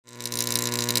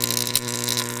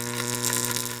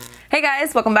Hey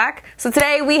guys, welcome back. So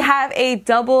today we have a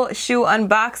double shoe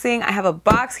unboxing. I have a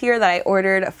box here that I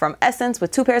ordered from Essence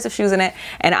with 2 pairs of shoes in it,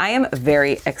 and I am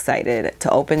very excited to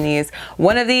open these.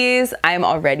 One of these I am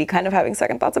already kind of having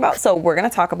second thoughts about, so we're gonna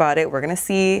talk about it. We're gonna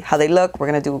see how they look. We're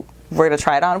gonna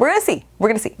try it on. We're gonna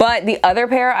see. But the other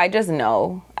pair, I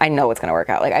know it's gonna work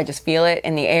out. Like, I just feel it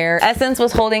in the air. Essence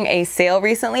was holding a sale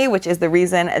recently, which is the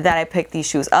reason that I picked these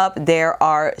shoes up. There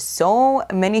are so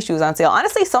many shoes on sale.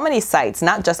 Honestly, so many sites,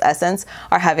 not just Essence,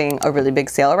 are having a really big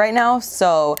sale right now.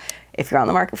 So if you're on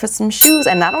the market for some shoes,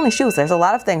 and not only shoes, there's a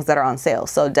lot of things that are on sale.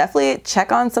 So definitely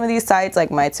check on some of these sites like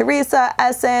My Teresa,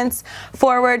 Essence,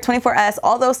 Forward, 24S,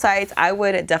 all those sites. I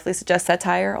would definitely suggest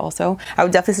Satire also. I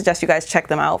would definitely suggest you guys check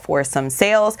them out for some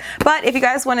sales. But if you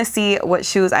guys want to see what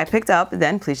shoes I picked up,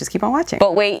 then please just keep on watching.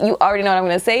 But wait, you already know what I'm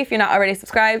going to say. If you're not already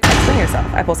subscribed, explain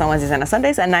yourself. I post on Wednesdays and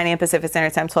Sundays at 9 a.m. Pacific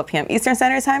Standard Time, 12 p.m. Eastern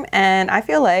Standard Time, and I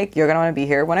feel like you're going to want to be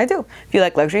here when I do. If you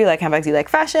like luxury, you like handbags, you like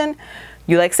fashion,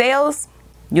 you like sales,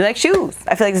 you like shoes,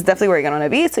 I feel like this is definitely where you're gonna want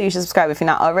to be, so you should subscribe if you're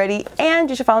not already, and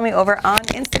you should follow me over on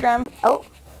Instagram. Oh,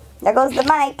 there goes the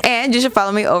mic. And you should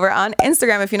follow me over on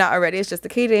Instagram if you're not already. It's just the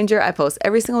K Danger. I post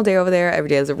every single day over there. Every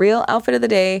day is a real outfit of the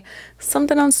day,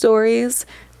 something on stories.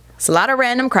 It's a lot of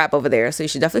random crap over there, so you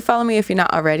should definitely follow me if you're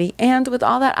not already. And with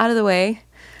all that out of the way,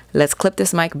 let's clip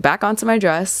this mic back onto my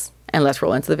dress and let's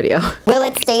roll into the video. Will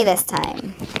it stay this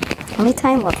time? Only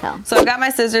time will tell. So I've got my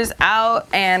scissors out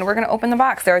and we're gonna open the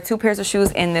box. There are 2 pairs of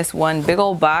shoes in this one big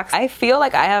old box. I feel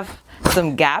like I have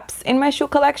some gaps in my shoe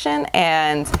collection,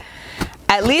 and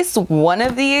at least one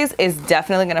of these is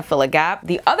definitely gonna fill a gap.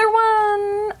 The other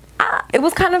one, it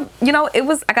was kind of, you know,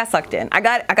 I got sucked in. I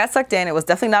got sucked in. It was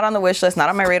definitely not on the wish list, not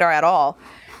on my radar at all,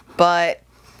 but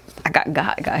I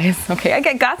got guys, okay? I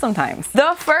get got sometimes.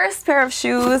 The first pair of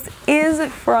shoes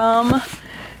is from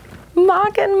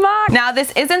Mach&Mach. Now,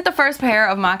 this isn't the first pair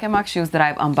of Mach&Mach shoes that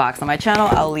I've unboxed on my channel.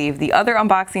 I'll leave the other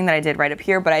unboxing that I did right up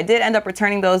here, but I did end up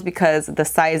returning those because the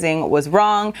sizing was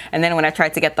wrong, and then when I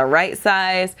tried to get the right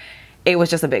size, it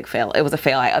was just a big fail. It was a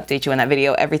fail. I update you in that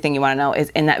video. Everything you want to know is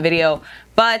in that video.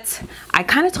 But I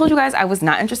kind of told you guys I was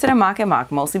not interested in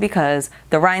Mach&Mach, mostly because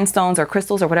the rhinestones or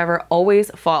crystals or whatever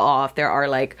always fall off. There are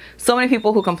like so many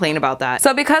people who complain about that.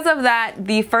 So because of that,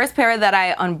 the first pair that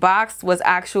I unboxed was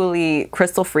actually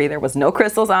crystal free. There was no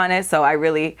crystals on it. So I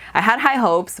had high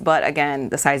hopes, but again,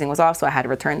 the sizing was off, so I had to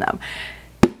return them.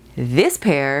 This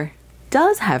pair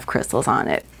does have crystals on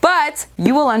it, but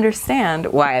you will understand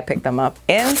why I picked them up.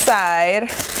 Inside, you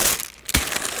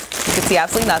can see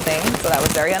absolutely nothing, so that was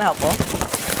very unhelpful.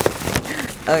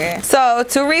 Okay, so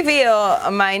to reveal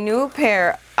my new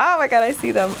pair, oh my god, I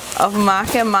see them, of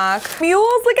Mach&Mach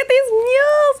mules. Look at these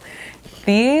mules.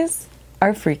 These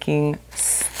are freaking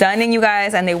stunning, you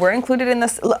guys, and they were included in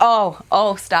this.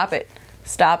 Oh, stop it.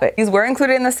 Stop it. These were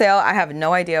included in the sale. I have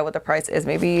no idea what the price is.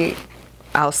 Maybe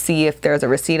I'll see if there's a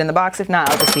receipt in the box. If not,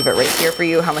 I'll just leave it right here for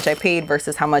you, how much I paid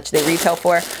versus how much they retail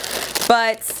for.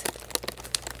 But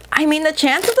I mean, the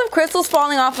chances of crystals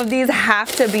falling off of these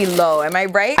have to be low, am I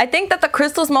right? I think that the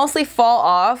crystals mostly fall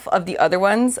off of the other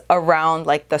ones around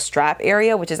like the strap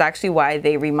area, which is actually why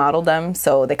they remodeled them.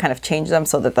 So they kind of changed them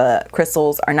so that the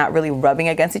crystals are not really rubbing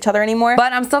against each other anymore.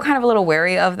 But I'm still kind of a little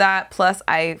wary of that. Plus,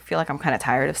 I feel like I'm kind of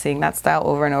tired of seeing that style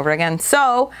over and over again.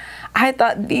 So I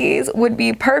thought these would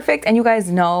be perfect. And you guys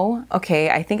know,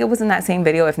 okay, I think it was in that same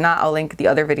video. If not, I'll link the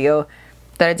other video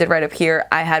that I did right up here.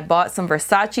 I had bought some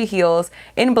Versace heels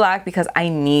in black because I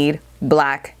need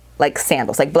black like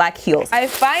sandals, like black heels. I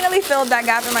finally filled that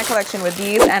gap in my collection with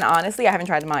these, and honestly, I haven't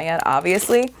tried them out yet,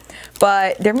 obviously,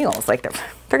 but they're mules, like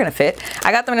they're gonna fit.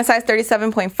 I got them in a size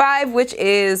 37.5, which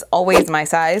is always my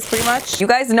size pretty much. You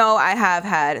guys know I have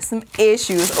had some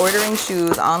issues ordering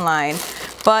shoes online,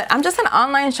 but I'm just an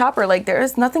online shopper. Like,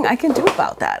 there's nothing I can do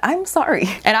about that. I'm sorry.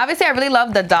 And obviously I really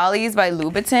love the Dollies by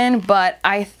Louboutin, but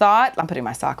I thought, I'm putting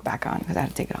my sock back on because I had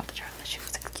to take it off the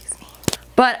shoes, excuse me.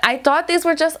 But I thought these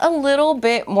were just a little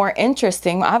bit more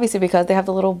interesting, obviously because they have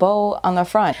the little bow on the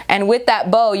front. And with that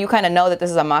bow, you kind of know that this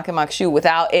is a Mach&Mach shoe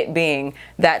without it being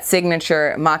that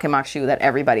signature Mach&Mach shoe that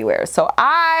everybody wears. So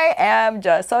I am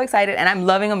just so excited, and I'm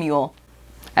loving a mule,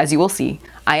 as you will see.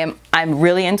 I'm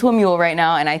really into a mule right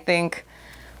now, and I think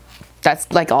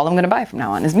that's like all I'm gonna buy from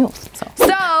now on is mules. So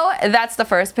that's the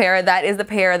first pair. That is the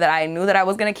pair that I knew that I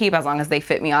was gonna keep, as long as they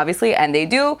fit me, obviously, and they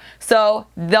do. So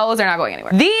those are not going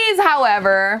anywhere. These,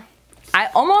 however, I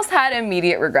almost had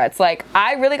immediate regrets. Like,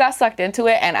 I really got sucked into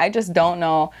it, and I just don't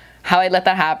know how I let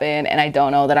that happen, and I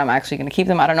don't know that I'm actually gonna keep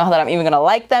them. I don't know that I'm even gonna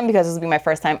like them because this will be my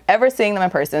first time ever seeing them in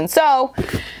person. So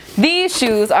these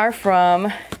shoes are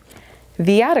from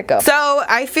the Attico. So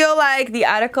I feel like the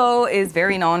Attico is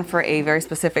very known for a very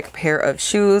specific pair of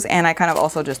shoes, and I kind of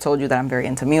also just told you that I'm very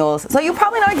into mules, so you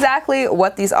probably know exactly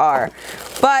what these are.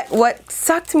 But what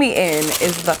sucked me in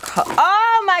is the color.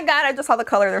 Oh my god, I just saw the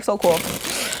color. They're so cool.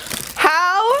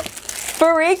 How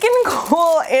freaking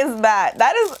cool is that?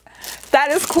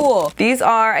 That is cool. These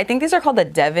are, I think these are called the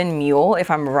Devon Mule.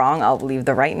 If I'm wrong, I'll leave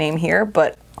the right name here,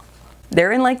 but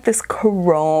they're in like this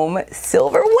chrome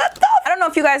silver. What the? I don't know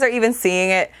if you guys are even seeing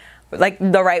it like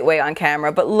the right way on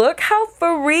camera, but look how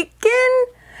freaking,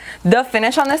 the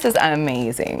finish on this is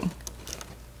amazing.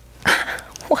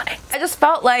 What? I just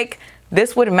felt like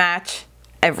this would match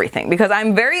everything, because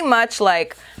I'm very much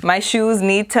like, my shoes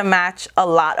need to match a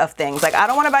lot of things. Like, I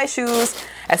don't want to buy shoes,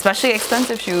 especially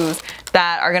expensive shoes,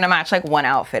 that are gonna match like one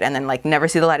outfit and then like never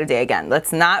see the light of day again.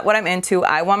 That's not what I'm into.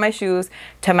 I want my shoes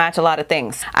to match a lot of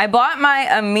things. I bought my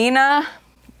Amina,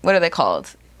 what are they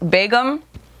called? Begum?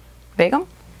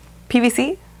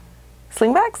 PVC?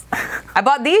 Slingbacks? I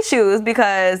bought these shoes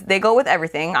because they go with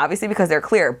everything, obviously because they're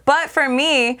clear. But for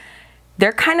me,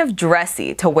 they're kind of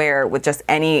dressy to wear with just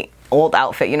any old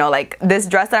outfit, you know, like this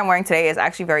dress that I'm wearing today is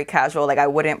actually very casual. Like, I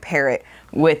wouldn't pair it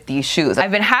with these shoes.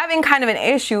 I've been having kind of an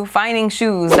issue finding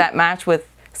shoes that match with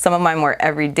some of my more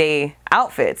everyday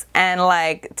outfits, and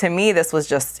like, to me this was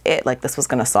just it. Like, this was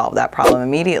gonna solve that problem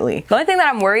immediately. The only thing that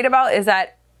I'm worried about is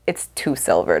that it's too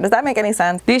silver. Does that make any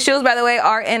sense? These shoes, by the way,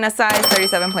 are in a size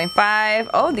 37.5.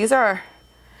 Oh, these are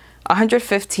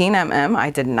 115 mm. I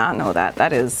did not know that.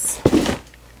 That is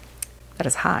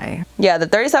high. Yeah, the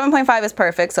 37.5 is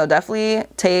perfect, so definitely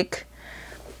take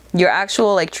your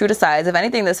actual like true to size. If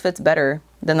anything, this fits better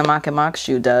than the Mach&Mach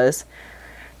shoe does.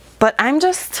 But I'm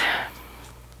just,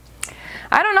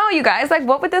 I don't know, you guys, like,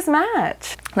 what would this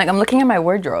match? Like, I'm looking at my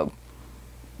wardrobe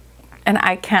and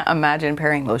I can't imagine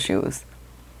pairing those shoes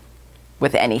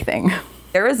with anything.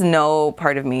 There is no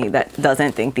part of me that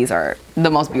doesn't think these are the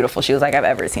most beautiful shoes like I've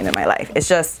ever seen in my life. It's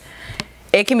just,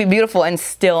 it can be beautiful and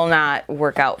still not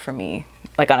work out for me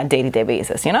like on a day-to-day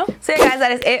basis, you know? So yeah guys,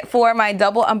 that is it for my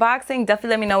double unboxing. Definitely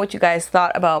let me know what you guys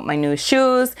thought about my new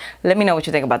shoes. Let me know what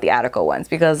you think about the Attico ones,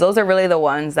 because those are really the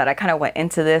ones that I kind of went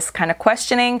into this kind of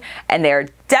questioning, and they're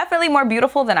definitely more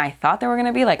beautiful than I thought they were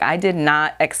gonna be. Like, I did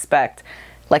not expect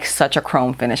like such a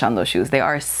chrome finish on those shoes. They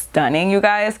are stunning, you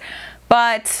guys,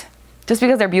 but just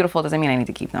because they're beautiful doesn't mean I need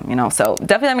to keep them, you know? So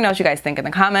definitely let me know what you guys think in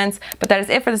the comments. But that is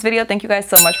it for this video. Thank you guys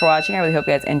so much for watching. I really hope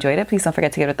you guys enjoyed it. Please don't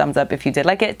forget to give it a thumbs up if you did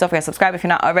like it. Don't forget to subscribe if you're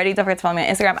not already. Don't forget to follow me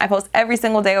on Instagram. I post every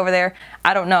single day over there.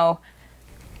 I don't know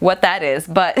what that is,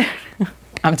 but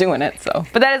I'm doing it, so.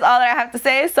 But that is all that I have to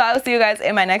say. So I will see you guys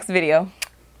in my next video.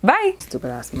 Bye.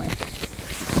 Stupid ass mic.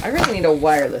 I really need a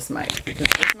wireless mic, because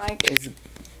this mic is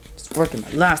working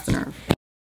my last nerve.